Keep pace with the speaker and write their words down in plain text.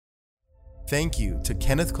Thank you to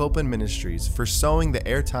Kenneth Copeland Ministries for sowing the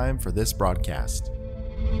airtime for this broadcast.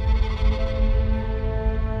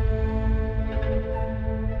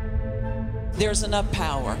 There's enough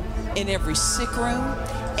power in every sick room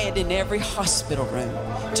and in every hospital room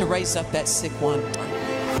to raise up that sick one.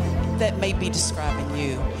 That may be describing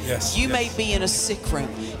you. You may be in a sick room.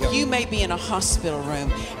 You may be in a hospital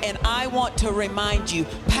room. And I want to remind you,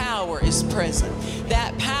 power is present.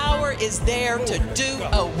 That power is there to do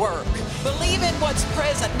a work. Believe in what's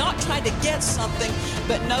present, not trying to get something,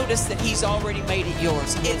 but notice that He's already made it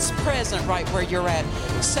yours. It's present right where you're at.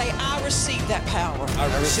 Say, I receive that power.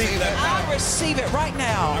 I receive that power. I receive it right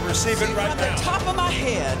now. I receive it right now. From the top of my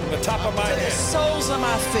head. From the top of my head. The soles of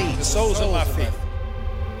my feet. The soles of my feet.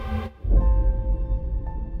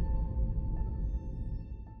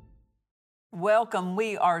 Welcome.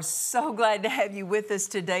 We are so glad to have you with us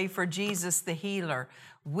today for Jesus the Healer.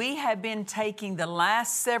 We have been taking the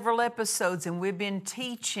last several episodes and we've been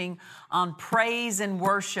teaching on praise and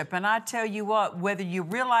worship. And I tell you what, whether you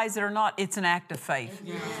realize it or not, it's an act of faith.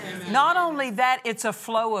 Not only that, it's a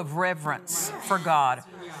flow of reverence for God.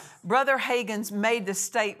 Brother Hagins made the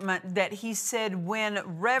statement that he said when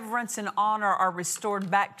reverence and honor are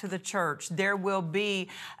restored back to the church, there will be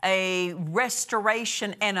a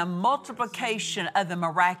restoration and a multiplication of the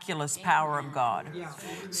miraculous power of God.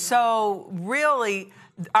 So really,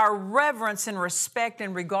 our reverence and respect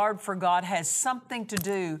and regard for God has something to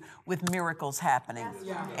do with miracles happening.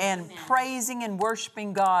 And praising and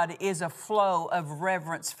worshiping God is a flow of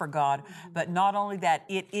reverence for God. But not only that,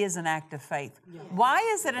 it is an act of faith. Why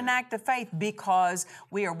is it an act of faith? Because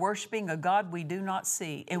we are worshiping a God we do not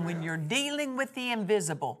see. And when you're dealing with the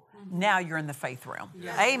invisible, now you're in the faith realm.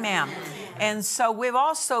 Amen. And so we've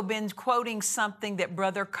also been quoting something that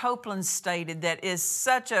Brother Copeland stated that is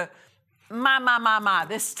such a my.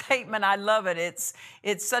 This statement, I love it. It's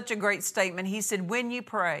such a great statement. He said, when you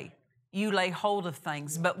pray, you lay hold of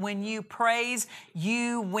things. But when you praise,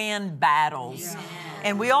 you win battles.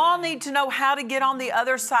 And we all need to know how to get on the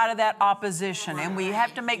other side of that opposition. And we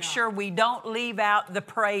have to make sure we don't leave out the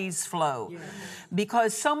praise flow.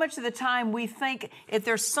 Because so much of the time we think if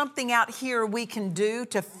there's something out here we can do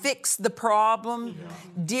to fix the problem,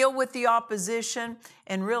 deal with the opposition,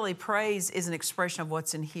 and really praise is an expression of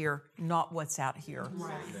what's in here, not what's out here.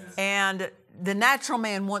 And the natural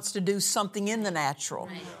man wants to do something in the natural.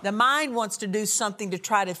 The mind wants to do something to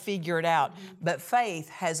try to figure it out. But faith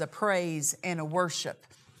has a praise and a worship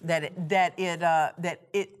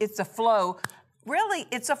it's a flow. Really,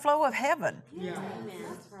 it's a flow of heaven.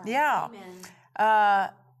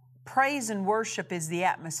 Praise and worship is the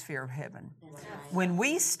atmosphere of heaven. When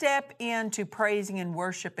we step into praising and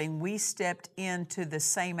worshiping, we stepped into the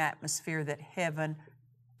same atmosphere that heaven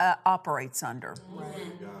operates under.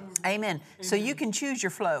 Amen. So you can choose your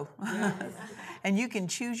flow and you can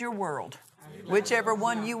choose your world, whichever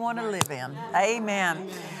one you want to live in. Amen.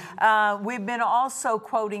 We've been also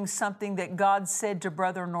quoting something that God said to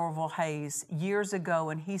Brother Norval Hayes years ago,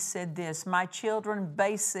 and he said this, my children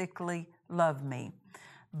basically love me,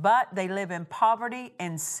 but they live in poverty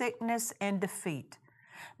and sickness and defeat.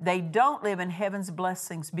 They don't live in heaven's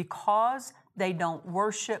blessings because they don't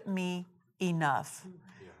worship me enough.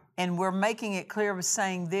 And we're making it clear with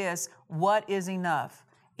saying this, what is enough?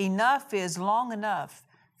 Enough is long enough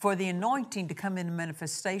for the anointing to come into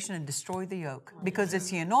manifestation and destroy the yoke, because it's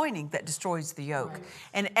the anointing that destroys the yoke.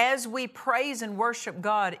 And as we praise and worship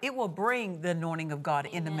God, it will bring the anointing of God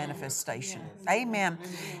into manifestation. Amen.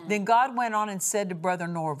 Then God went on and said to Brother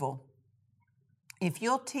Norval, if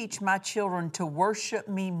you'll teach my children to worship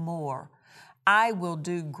me more, I will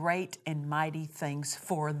do great and mighty things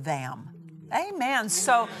for them. Amen.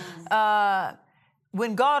 So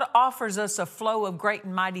when God offers us a flow of great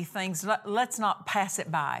and mighty things, let's not pass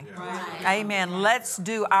it by. Amen. Let's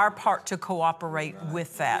do our part to cooperate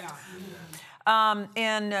with that.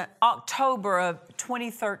 In October of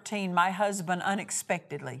 2013, my husband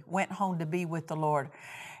unexpectedly went home to be with the Lord.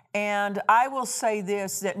 And I will say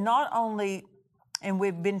this, that not only, and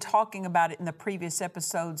we've been talking about it in the previous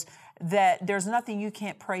episodes, that there's nothing you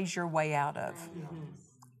can't praise your way out of.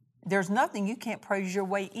 There's nothing you can't praise your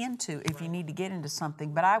way into if you need to get into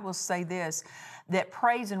something. But I will say this, that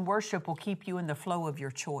praise and worship will keep you in the flow of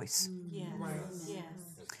your choice.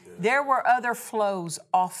 There were other flows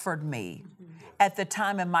offered me at the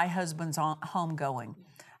time of my husband's homegoing.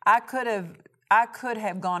 I could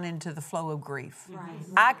have gone into the flow of grief.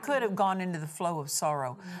 I could have gone into the flow of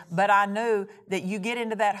sorrow. But I knew that you get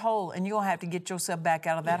into that hole and you'll have to get yourself back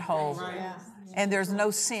out of that hole. And there's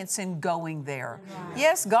no sense in going there.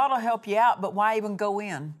 Yes, God will help you out, but why even go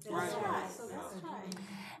in?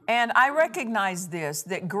 And I recognize this,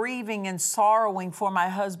 that grieving and sorrowing for my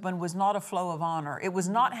husband was not a flow of honor. It was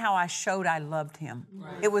not how I showed I loved him.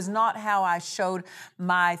 Right. It was not how I showed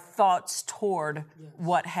my thoughts toward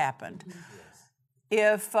what happened.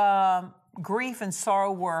 If grief and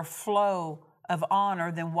sorrow were a flow of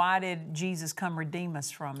honor, then why did Jesus come redeem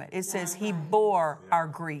us from it? It says He bore our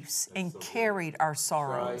griefs and carried our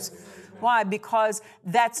sorrows. Why? Because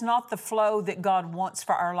that's not the flow that God wants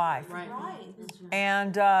for our life. Right.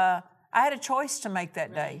 And I had a choice to make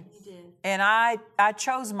that day. And I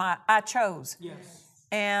chose. Yes.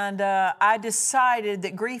 And I decided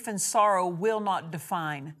that grief and sorrow will not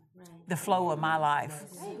define the flow of my life.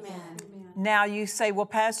 Amen. Now you say, well,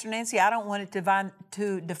 Pastor Nancy, I don't want it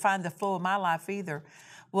to define the flow of my life either.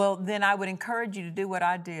 Well, then I would encourage you to do what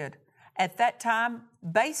I did. At that time,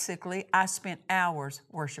 basically, I spent hours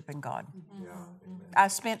worshiping God. Yeah. I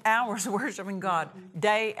spent hours worshiping God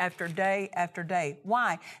day after day after day.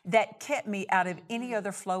 Why? That kept me out of any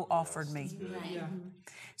other flow offered me. Yeah.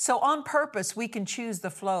 So on purpose, we can choose the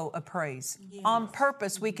flow of praise. Yes. On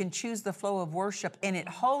purpose, we can choose the flow of worship, and it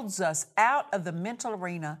holds us out of the mental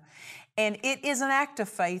arena. And it is an act of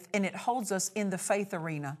faith, and it holds us in the faith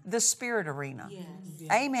arena, the spirit arena. Yes.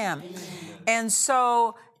 Amen. Amen. And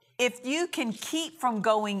so if you can keep from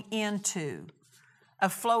going into a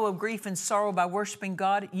flow of grief and sorrow by worshiping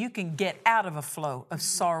God, you can get out of a flow of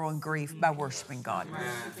sorrow and grief by worshiping God.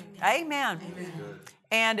 Amen. Amen.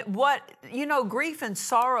 And grief and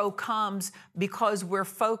sorrow comes because we're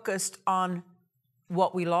focused on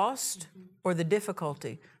what we lost or the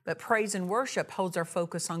difficulty. But praise and worship holds our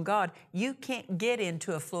focus on God. You can't get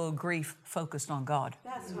into a flow of grief focused on God.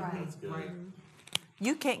 That's right.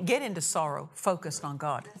 You can't get into sorrow focused on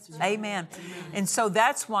God. Right. Amen. And so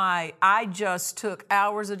that's why I just took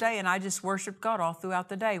hours a day and I just worshiped God all throughout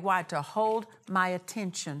the day. Why? To hold my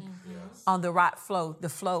attention on the right flow, the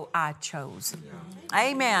flow I chose. Yeah.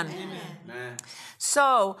 Amen. Amen.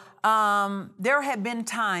 So there have been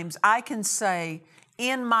times I can say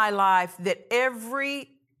in my life that every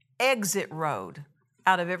exit road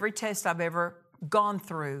out of every test I've ever gone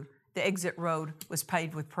through, the exit road was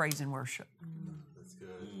paved with praise and worship.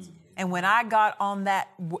 And when I got on that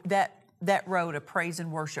road of praise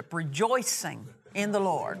and worship, rejoicing in the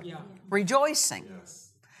Lord, rejoicing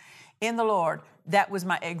in the Lord, that was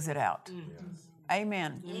my exit out.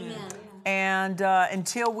 Amen. Amen. And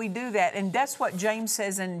until we do that, and that's what James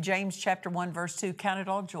says in James chapter 1, verse 2, count it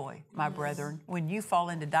all joy, my brethren, when you fall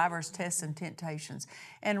into diverse tests and temptations.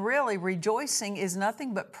 And really, rejoicing is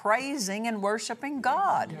nothing but praising and worshiping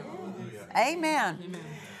God. Amen. Amen.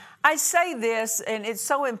 I say this, and it's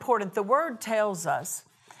so important. The Word tells us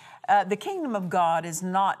the kingdom of God is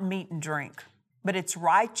not meat and drink, but it's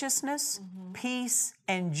righteousness, peace,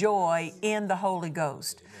 and joy in the Holy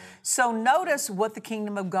Ghost. So notice what the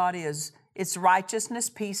kingdom of God is. It's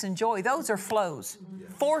righteousness, peace, and joy. Those are flows,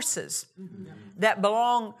 forces that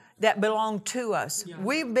belong to us.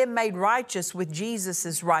 We've been made righteous with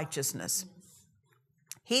Jesus' righteousness.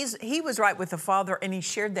 He was right with the Father, and He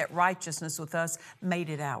shared that righteousness with us, made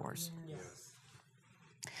it ours.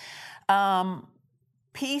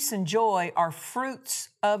 Peace and joy are fruits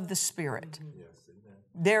of the Spirit.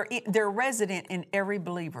 They're resident in every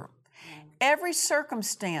believer. Every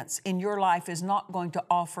circumstance in your life is not going to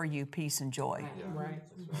offer you peace and joy.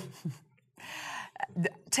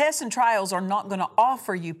 Tests and trials are not going to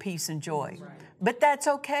offer you peace and joy. But that's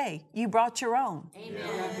okay. You brought your own.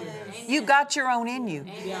 Amen. You got your own in you.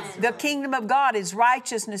 Amen. The kingdom of God is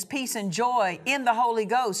righteousness, peace, and joy in the Holy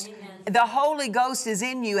Ghost. Amen. The Holy Ghost is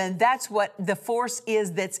in you, and that's what the force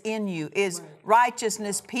is that's in you, is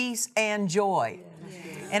righteousness, peace, and joy.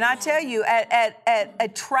 And I tell you, at a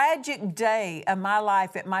tragic day of my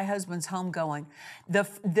life at my husband's homegoing,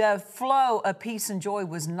 the flow of peace and joy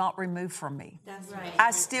was not removed from me. That's right.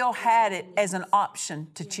 I still had it as an option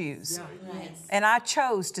to choose. Yes. And I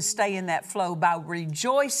chose to stay in that flow by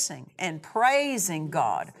rejoicing and praising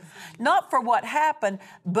God. Not for what happened,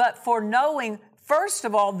 but for knowing, first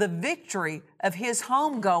of all, the victory of His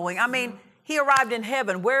homegoing. I mean, He arrived in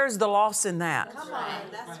heaven. Where's the loss in that? Come on.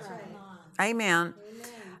 That's right. Amen.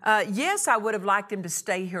 Yes, I would have liked Him to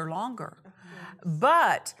stay here longer,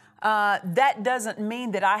 but that doesn't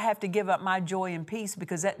mean that I have to give up my joy and peace,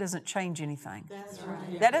 because that doesn't change anything. That's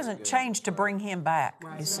right. That doesn't change to bring Him back,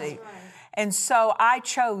 you see. And so I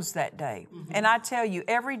chose that day. And I tell you,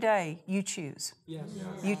 every day you choose.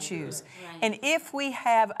 You choose. And if we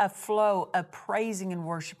have a flow of praising and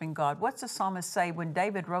worshiping God, what's the psalmist say when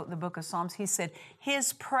David wrote the book of Psalms? He said,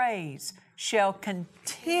 His praise shall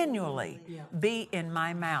continually be in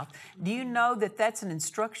my mouth. Do you know that that's an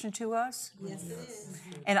instruction to us? Yes, it is.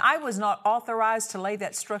 And I was not authorized to lay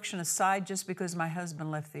that instruction aside just because my husband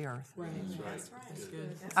left the earth. Right. That's right. That's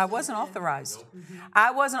good. I wasn't authorized. I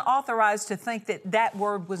wasn't authorized to think that that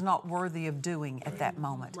word was not worthy of doing at that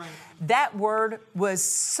moment. Right. That word was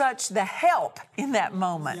such the help in that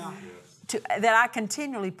moment. That I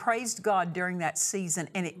continually praised God during that season,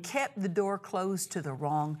 and it kept the door closed to the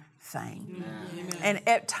wrong thing. Amen. And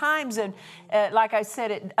at times, and like I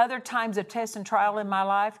said, at other times of test and trial in my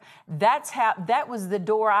life, that was the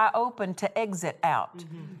door I opened to exit out,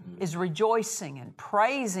 is rejoicing and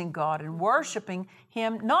praising God and worshiping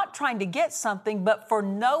Him, not trying to get something, but for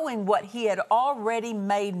knowing what He had already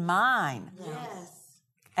made mine. Yes.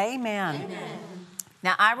 Amen. Amen.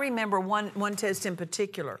 Now, I remember one test in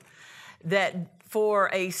particular that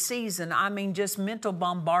for a season, I mean, just mental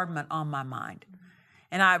bombardment on my mind.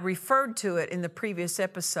 And I referred to it in the previous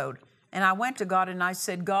episode. And I went to God and I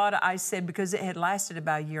said, God, because it had lasted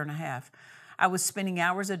about a year and a half, I was spending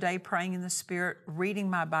hours a day praying in the Spirit, reading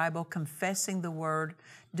my Bible, confessing the Word,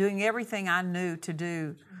 doing everything I knew to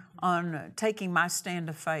do on taking my stand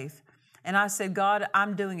of faith. And I said, God,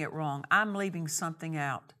 I'm doing it wrong. I'm leaving something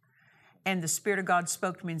out. And the Spirit of God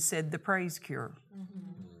spoke to me and said, the praise cure.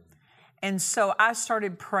 And so I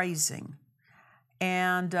started praising.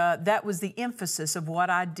 And that was the emphasis of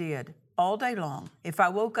what I did all day long. If I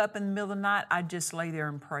woke up in the middle of the night, I'd just lay there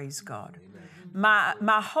and praise God.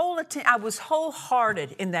 My whole I was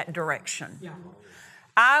wholehearted in that direction. Yeah.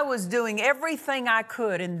 I was doing everything I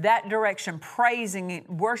could in that direction, praising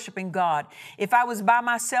and worshiping God. If I was by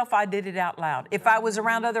myself, I did it out loud. If I was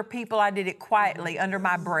around other people, I did it quietly under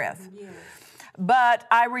my breath. But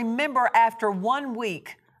I remember after 1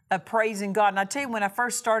 week of praising God. And I tell you, when I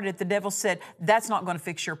first started, the devil said, that's not going to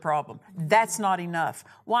fix your problem. That's not enough.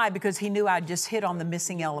 Why? Because he knew I'd just hit on the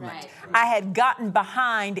missing element. Right. I had gotten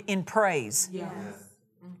behind in praise. Yes.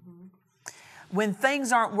 When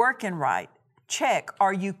things aren't working right, check,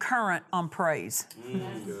 are you current on praise?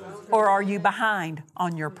 Or are you behind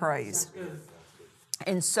on your praise?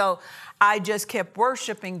 And so I just kept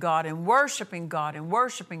worshiping God and worshiping God and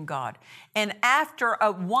worshiping God. And after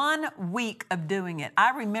 1 week of doing it,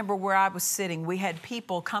 I remember where I was sitting. We had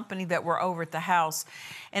people, company that were over at the house.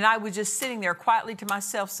 And I was just sitting there quietly to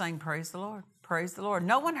myself saying, praise the Lord, praise the Lord.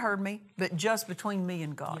 No one heard me, but just between me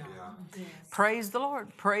and God. Yeah. Yes. Praise the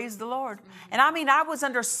Lord, praise the Lord. And I mean, I was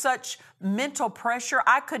under such mental pressure,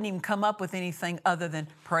 I couldn't even come up with anything other than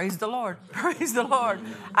praise the Lord, praise the Lord.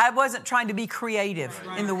 I wasn't trying to be creative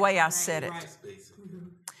in the way I said it.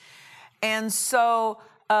 And so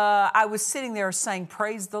I was sitting there saying,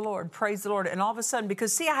 praise the Lord, praise the Lord. And all of a sudden,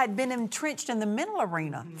 because see, I had been entrenched in the mental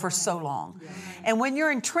arena for so long. And when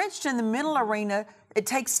you're entrenched in the mental arena, it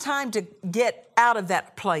takes time to get out of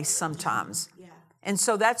that place sometimes. And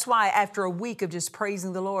so that's why after a week of just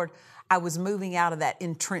praising the Lord, I was moving out of that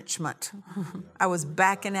entrenchment. I was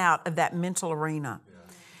backing out of that mental arena.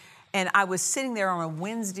 And I was sitting there on a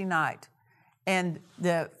Wednesday night, and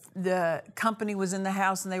the company was in the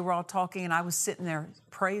house, and they were all talking, and I was sitting there,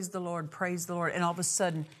 praise the Lord, praise the Lord. And all of a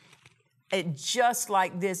sudden, it just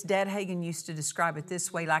like this, Dad Hagin used to describe it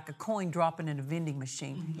this way, like a coin dropping in a vending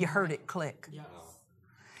machine. You heard it click.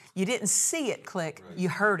 You didn't see it click, you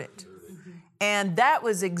heard it. And that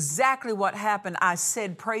was exactly what happened. I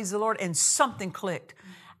said, praise the Lord, and something clicked.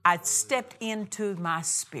 I stepped into my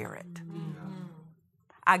spirit.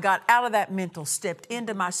 I got out of that mental, stepped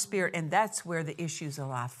into my spirit, and that's where the issues of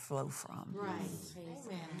life flow from. Right.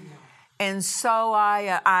 Amen. And so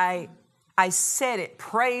I said it,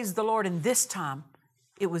 praise the Lord, and this time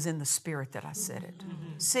it was in the spirit that I said it.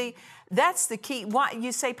 See, that's the key. Why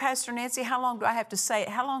you say, Pastor Nancy, how long do I have to say it?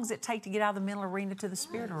 How long does it take to get out of the mental arena to the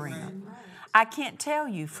spirit arena? I can't tell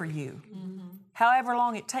you for you. However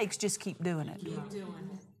long it takes, just keep doing it.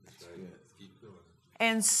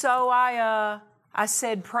 And so I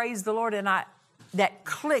said, praise the Lord, and that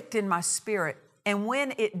clicked in my spirit. And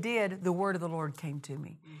when it did, the word of the Lord came to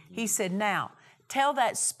me. He said, now, tell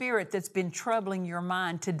that spirit that's been troubling your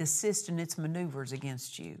mind to desist in its maneuvers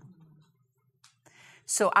against you.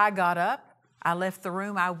 So I got up, I left the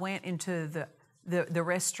room, I went into the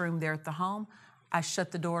restroom there at the home. I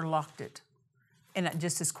shut the door and locked it. And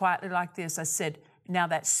just as quietly like this, I said, now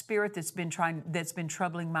that spirit that's been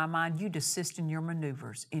troubling my mind, you desist in your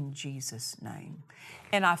maneuvers in Jesus' name.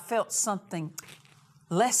 And I felt something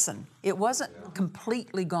lessen. It wasn't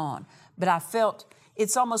completely gone, but I felt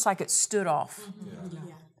it's almost like it stood off,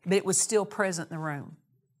 but it was still present in the room.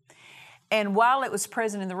 And while it was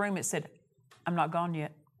present in the room, it said, I'm not gone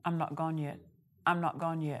yet. I'm not gone yet. I'm not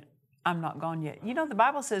gone yet. I'm not gone yet. You know, the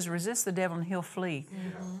Bible says resist the devil and he'll flee.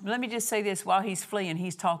 Let me just say this, while he's fleeing,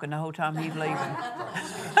 he's talking the whole time he's leaving.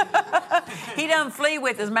 He doesn't flee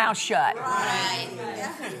with his mouth shut.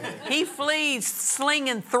 He flees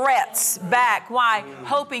slinging threats back. Why?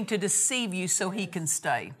 Hoping to deceive you so he can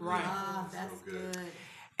stay. That's good.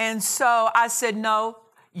 And so I said, no,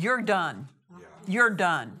 you're done. You're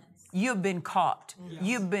done. You've been caught.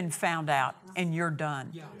 You've been found out, and you're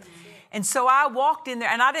done. And so I walked in there,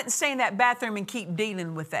 and I didn't stay in that bathroom and keep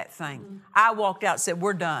dealing with that thing. I walked out and said,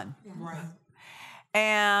 we're done.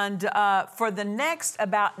 And for the next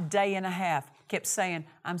about day and a half, kept saying,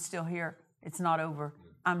 I'm still here. It's not over.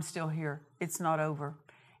 I'm still here. It's not over.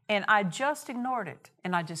 And I just ignored it,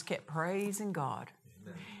 and I just kept praising God.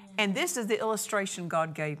 And this is the illustration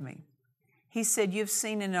God gave me. He said, you've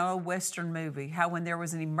seen in an old Western movie how when there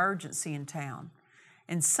was an emergency in town,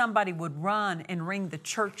 and somebody would run and ring the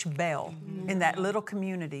church bell in that little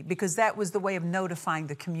community, because that was the way of notifying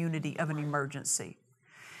the community of an emergency.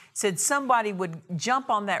 Said somebody would jump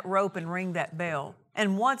on that rope and ring that bell.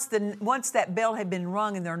 And once that bell had been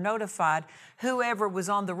rung and they're notified, whoever was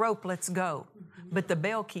on the rope, let's go. But the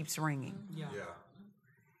bell keeps ringing.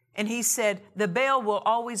 And he said, the bell will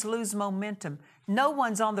always lose momentum. No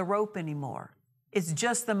one's on the rope anymore. It's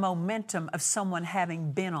just the momentum of someone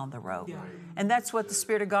having been on the rope. And that's what the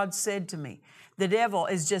Spirit of God said to me. The devil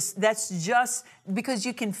is that's just because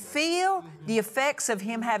you can feel the effects of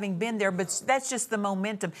him having been there, but that's just the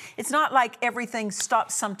momentum. It's not like everything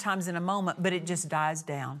stops sometimes in a moment, but it just dies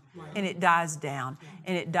down. And it dies down.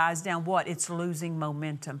 And it dies down. What? It's losing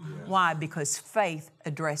momentum. Why? Because faith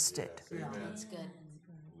addressed it. That's good.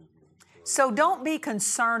 So don't be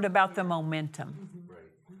concerned about the momentum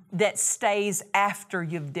that stays after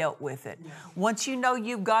you've dealt with it. Once you know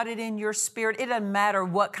you've got it in your spirit, it doesn't matter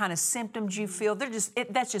what kind of symptoms you feel.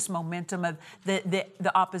 That's just momentum of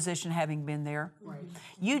the opposition having been there.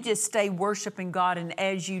 You just stay worshiping God, and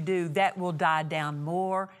as you do, that will die down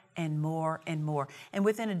more and more and more. And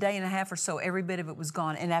within a day and a half or so, every bit of it was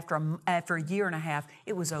gone. And after a year and a half,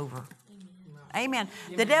 it was over. Amen.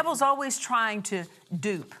 The devil's always trying to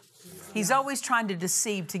dupe. He's always trying to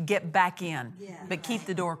deceive to get back in, but keep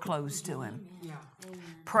the door closed to him.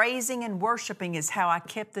 Praising and worshiping is how I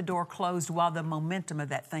kept the door closed while the momentum of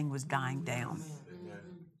that thing was dying down.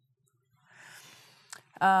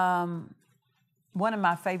 One of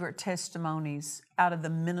my favorite testimonies out of the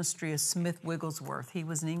ministry of Smith Wigglesworth. He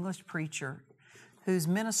was an English preacher whose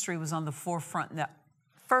ministry was on the forefront in the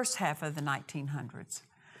first half of the 1900s.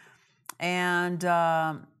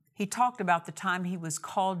 And he talked about the time he was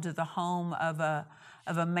called to the home of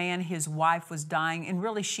a man. His wife was dying, and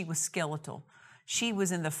really she was skeletal. She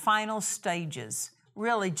was in the final stages,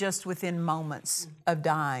 really just within moments of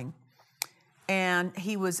dying. And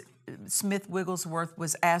Smith Wigglesworth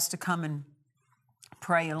was asked to come and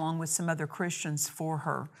pray along with some other Christians for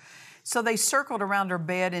her. So they circled around her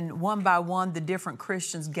bed, and one by one, the different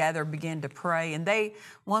Christians gathered, began to pray. And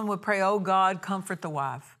one would pray, "Oh God, comfort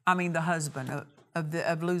the husband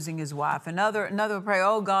of losing his wife." Another would pray,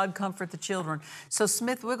 "Oh God, comfort the children." So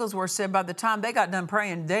Smith Wigglesworth said by the time they got done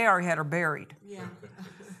praying, they already had her buried.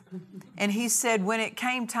 And he said, when it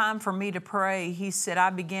came time for me to pray, he said, I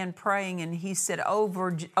began praying, and he said,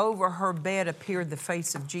 over her bed appeared the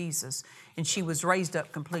face of Jesus, and she was raised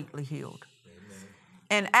up completely healed.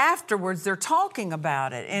 And afterwards, they're talking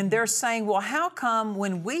about it, and they're saying, well, how come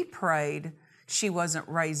when we prayed, she wasn't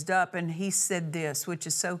raised up? And he said this, which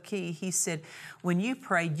is so key. He said, when you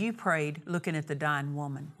prayed looking at the dying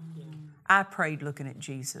woman. I prayed looking at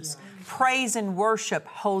Jesus. Praise and worship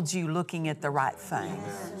holds you looking at the right thing.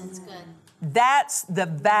 That's good. That's the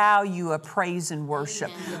value of praise and worship.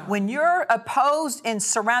 When you're opposed and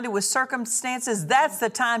surrounded with circumstances, that's the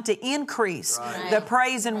time to increase the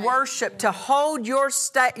praise and worship, to hold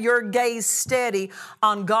your gaze steady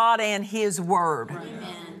on God and His Word.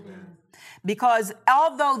 Because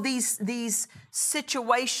although these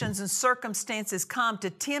situations and circumstances come to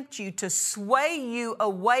tempt you, to sway you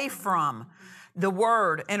away from the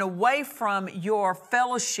Word and away from your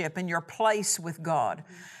fellowship and your place with God,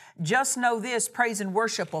 just know this, praise and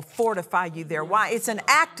worship will fortify you there. Why? It's an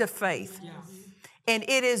act of faith. And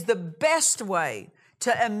it is the best way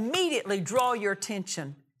to immediately draw your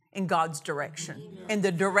attention in God's direction, in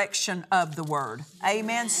the direction of the Word.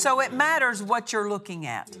 Amen. So it matters what you're looking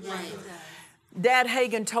at. Dad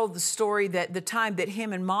Hagin told the story that the time that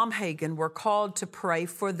him and Mom Hagin were called to pray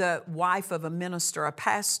for the wife of a minister, a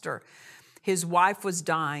pastor. His wife was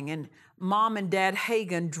dying, and Mom and Dad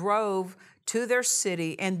Hagin drove to their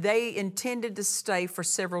city, and they intended to stay for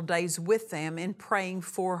several days with them in praying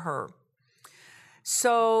for her.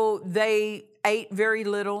 So they ate very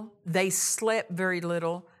little. They slept very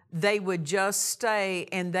little. They would just stay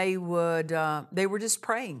and they were just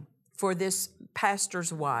praying for this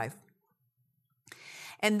pastor's wife.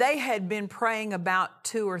 And they had been praying about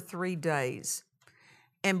 2 or 3 days.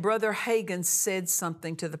 And Brother Hagin said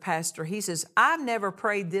something to the pastor. He says, I've never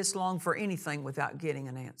prayed this long for anything without getting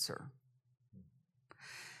an answer.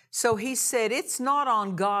 So he said, it's not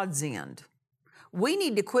on God's end. We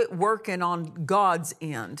need to quit working on God's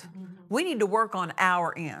end. We need to work on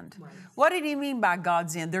our end. Right. What did he mean by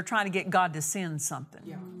God's end? They're trying to get God to send something.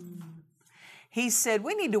 Yeah. He said,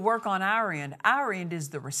 we need to work on our end. Our end is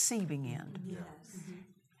the receiving end. Yes.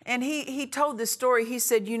 And he told this story. He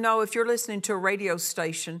said, you know, if you're listening to a radio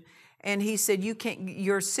station and he said,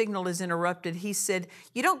 your signal is interrupted. He said,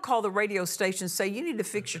 you don't call the radio station and say, you need to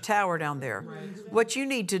fix your tower down there. Right. What you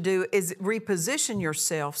need to do is reposition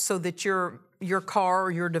yourself so that your car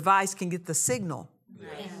or your device can get the signal.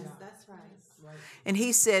 Yes, that's right. And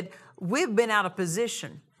he said, we've been out of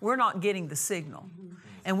position. We're not getting the signal. Mm-hmm.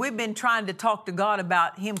 And we've been trying to talk to God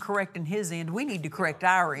about Him correcting His end. We need to correct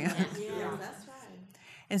our end. Yeah, that's right.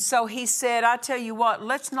 And so he said, I tell you what,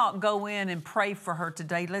 let's not go in and pray for her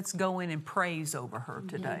today. Let's go in and praise over her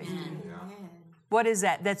today. Yeah. What is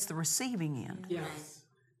that? That's the receiving end. Yes.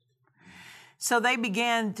 So they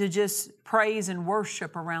began to just praise and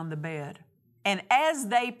worship around the bed. And as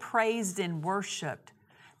they praised and worshiped,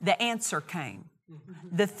 the answer came.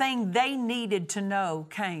 The thing they needed to know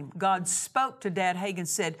came. God spoke to Dad Hagin,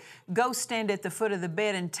 said, go stand at the foot of the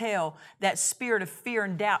bed and tell that spirit of fear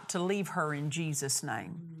and doubt to leave her in Jesus'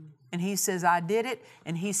 name. And he says, I did it.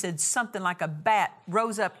 And he said something like a bat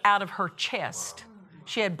rose up out of her chest.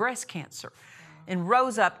 She had breast cancer. And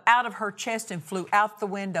rose up out of her chest and flew out the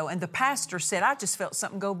window. And the pastor said, I just felt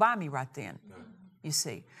something go by me right then. You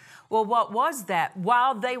see. Well, what was that?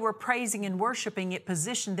 While they were praising and worshiping, it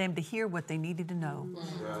positioned them to hear what they needed to know.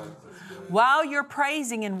 While you're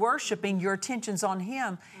praising and worshiping, your attention's on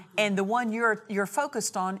Him, and the one you're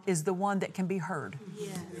focused on is the one that can be heard.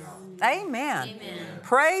 Yes. Amen. Amen.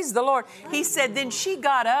 Praise the Lord. He said, then she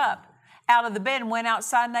got up out of the bed and went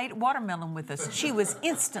outside and ate watermelon with us. She was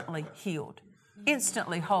instantly healed.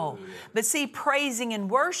 Instantly whole. But see, praising and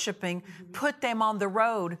worshiping put them on the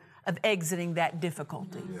road of exiting that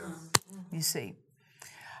difficulty. You see.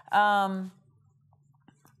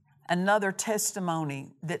 Another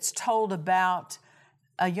testimony that's told about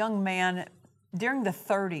a young man during the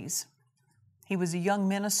 30s. He was a young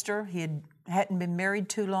minister. He hadn't been married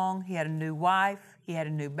too long. He had a new wife. He had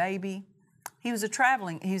a new baby. He was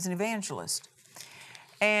an evangelist.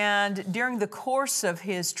 And during the course of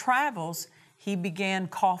his travels, he began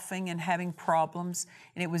coughing and having problems,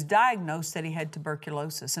 and it was diagnosed that he had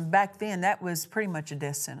tuberculosis. And back then, that was pretty much a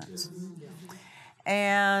death sentence.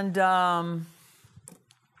 And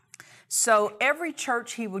so every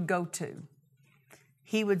church he would go to,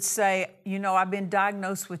 he would say, you know, I've been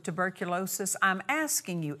diagnosed with tuberculosis. I'm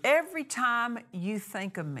asking you, every time you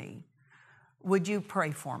think of me, would you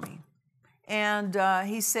pray for me? And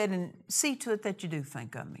he said, and see to it that you do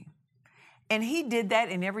think of me. And he did that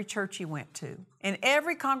in every church he went to. And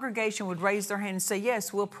every congregation would raise their hand and say,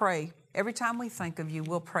 yes, we'll pray. Every time we think of you,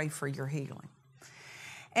 we'll pray for your healing.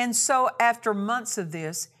 And so after months of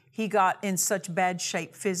this, he got in such bad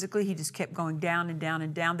shape physically, he just kept going down and down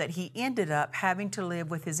and down, that he ended up having to live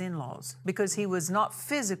with his in-laws because he was not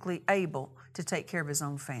physically able to take care of his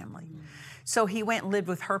own family. So he went and lived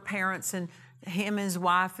with her parents and him and his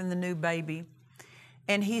wife and the new baby.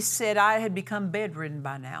 And he said, I had become bedridden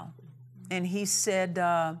by now. And he said,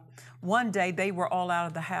 one day they were all out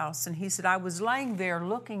of the house. And he said, I was laying there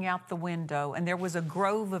looking out the window, and there was a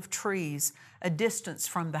grove of trees a distance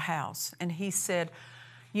from the house. And he said,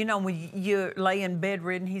 you know, when you lay in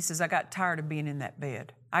bedridden, he says, I got tired of being in that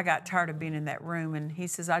bed. I got tired of being in that room. And he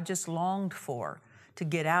says, I just longed to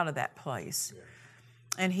get out of that place. Yeah.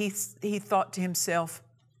 And he thought to himself,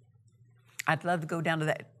 I'd love to go down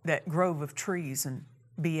to that grove of trees and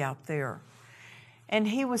be out there. And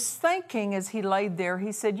he was thinking as he laid there,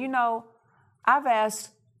 he said, you know, I've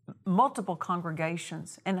asked multiple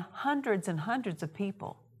congregations and hundreds of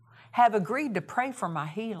people have agreed to pray for my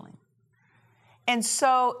healing. And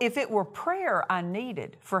so if it were prayer I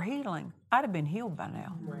needed for healing, I'd have been healed by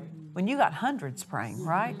now. Right. When you got hundreds praying,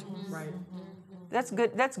 right? Right. That's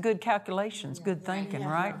good calculations, good thinking,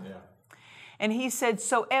 right? Yeah. And he said,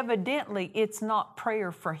 so evidently it's not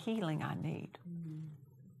prayer for healing I need.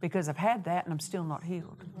 Because I've had that and I'm still not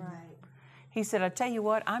healed. Right. He said, I tell you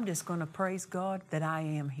what, I'm just going to praise God that I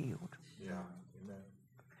am healed. Yeah. Amen.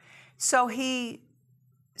 So he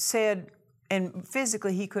said, and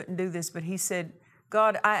physically he couldn't do this, but he said,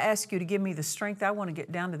 God, I ask you to give me the strength. I want to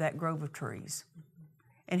get down to that grove of trees.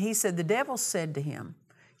 And he said, the devil said to him,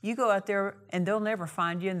 you go out there and they'll never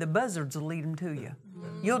find you, and the buzzards will lead them to you.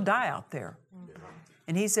 You'll die out there.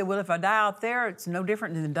 And he said, well, if I die out there, it's no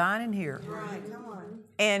different than dying in here. Right, come on.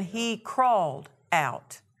 And he crawled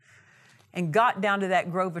out and got down to that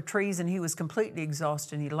grove of trees, and he was completely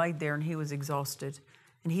exhausted. And he laid there and he was exhausted.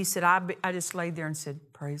 And he said, I just laid there and said,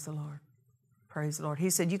 praise the Lord. Praise the Lord. He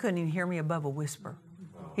said, you couldn't even hear me above a whisper.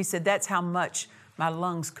 He said, that's how much my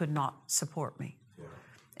lungs could not support me.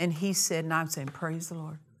 And he said, and I'm saying, praise the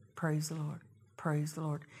Lord, praise the Lord, praise the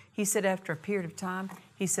Lord. He said, after a period of time,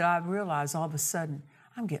 he said, I realized all of a sudden,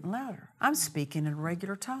 I'm getting louder. I'm speaking in a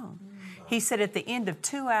regular tone. He said, at the end of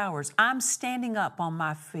 2 hours, I'm standing up on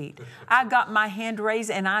my feet. I got my hand raised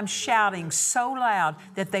and I'm shouting so loud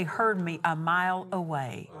that they heard me a mile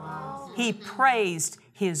away. He praised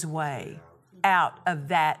his way out of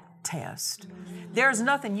that test. There's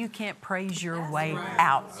nothing you can't praise your way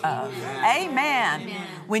out of. Amen.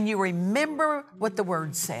 When you remember what the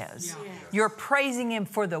Word says, you're praising Him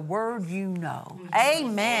for the Word you know.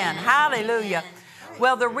 Amen. Hallelujah.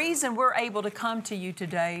 Well, the reason we're able to come to you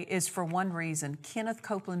today is for one reason. Kenneth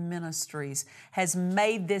Copeland Ministries has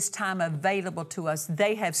made this time available to us.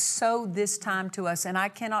 They have sowed this time to us, and I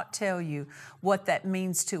cannot tell you what that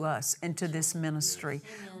means to us and to this ministry.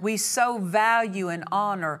 We so value and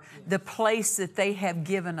honor the place that they have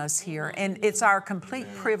given us here, and it's our complete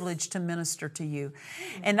privilege to minister to you.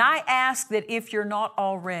 And I ask that if you're not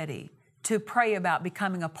already, to pray about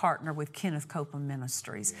becoming a partner with Kenneth Copeland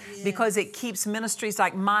Ministries, because it keeps ministries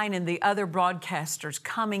like mine and the other broadcasters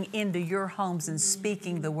coming into your homes and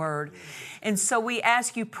speaking the Word. And so we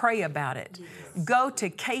ask you, pray about it. Go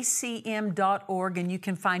to kcm.org and you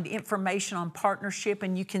can find information on partnership,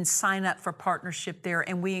 and you can sign up for partnership there,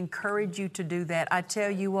 and we encourage you to do that. I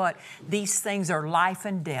tell you what, these things are life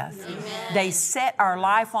and death. Amen. They set our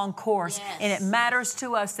life on course, and it matters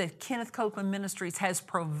to us that Kenneth Copeland Ministries has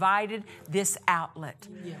provided this outlet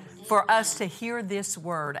for us to hear this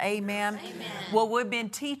word. Amen. Well, we've been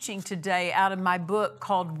teaching today out of my book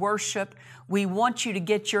called Worship. We want you to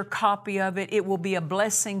get your copy of it. It will be a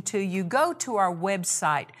blessing to you. Go to our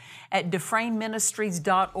website at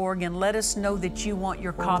DufresneMinistries.org and let us know that you want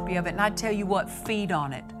your copy of it. And I tell you what, feed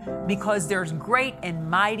on it, because there's great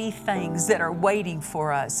and mighty things that are waiting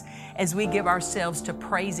for us as we give ourselves to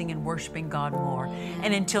praising and worshiping God more.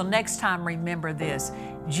 And until next time, remember this: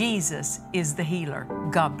 Jesus is the healer.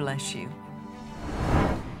 God bless you.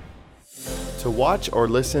 To watch or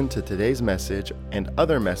listen to today's message and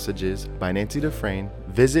other messages by Nancy Dufresne,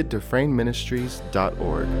 visit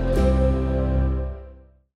DufresneMinistries.org.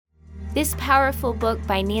 This powerful book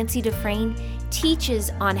by Nancy Dufresne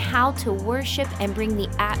teaches on how to worship and bring the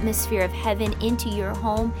atmosphere of heaven into your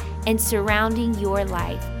home and surrounding your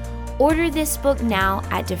life. Order this book now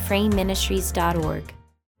at DufresneMinistries.org.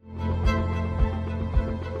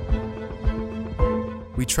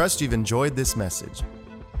 We trust you've enjoyed this message.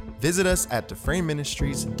 Visit us at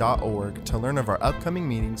DufresneMinistries.org to learn of our upcoming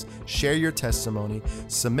meetings, share your testimony,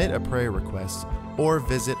 submit a prayer request, or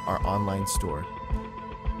visit our online store.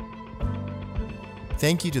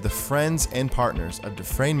 Thank you to the friends and partners of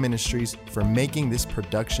Dufresne Ministries for making this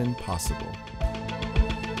production possible.